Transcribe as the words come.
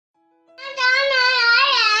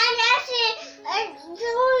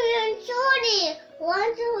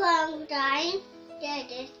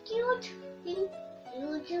had a cute,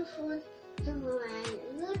 beautiful man.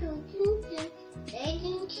 Little princess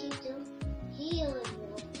begging to heal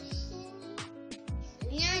was.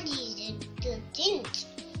 Now these are the things.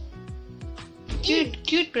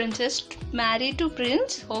 Cute princess married to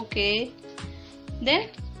prince. Okay. Then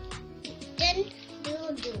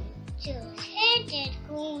do. So head and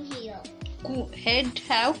comb here. Head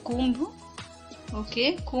have comb.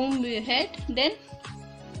 Okay, comb your head. Then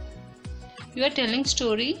you are telling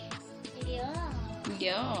story.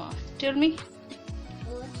 Yeah. Tell me.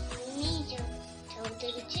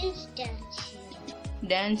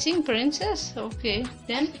 Dancing princess. Okay.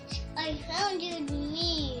 Then I found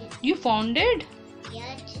me. You found it.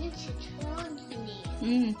 Yeah, since it found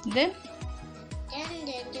me. Then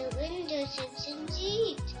the windows is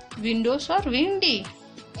indeed. Windows are windy.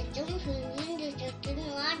 I don't feel windows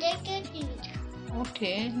are not getting.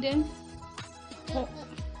 Okay. Then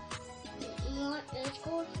Let's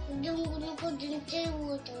go. Don't go into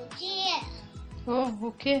water. Yeah. oh,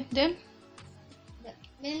 okay. Then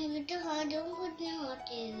With the hard don't go in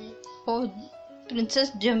water. oh,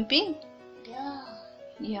 princess jumping. Yeah.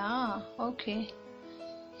 Yeah. Okay.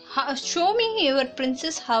 Show me your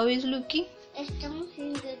princess how is looking.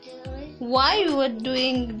 Something good. Why you are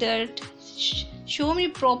doing that? Show me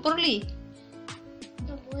properly.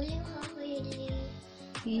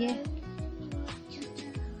 Yeah.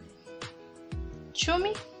 Show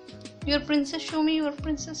me your princess. Show me your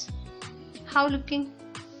princess. How looking?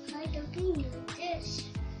 I looking like this.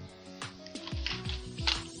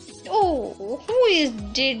 Oh, who is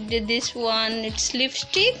did this one? It's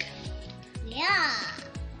lipstick. Yeah.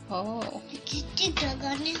 Oh. Lipstick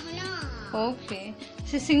लगाने हो ना. Okay.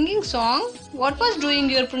 So singing song. What was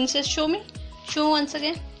doing your princess? Show me. Show once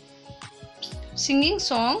again. Singing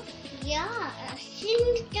song. Yeah.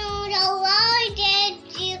 Sing down the why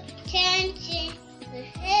did you dancing with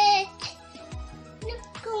it?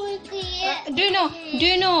 Do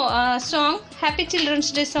you know song? Happy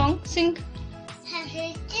Children's Day song. Sing.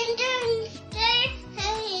 Happy Children's Day.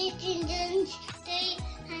 Happy Children's Day.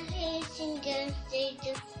 Happy Children's Day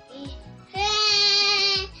to be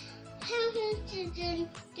friends. Happy Children's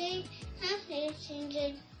Day. Happy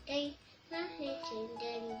Children's Day. Happy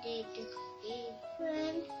Children's Day to be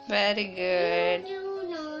friends. Very good. You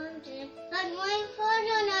know that. And my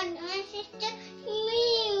father and my sister,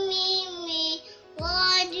 me.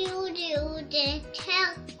 What do you do that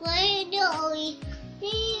help my doy?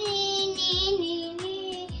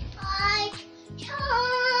 I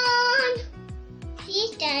can't.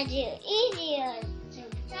 He's that idiot.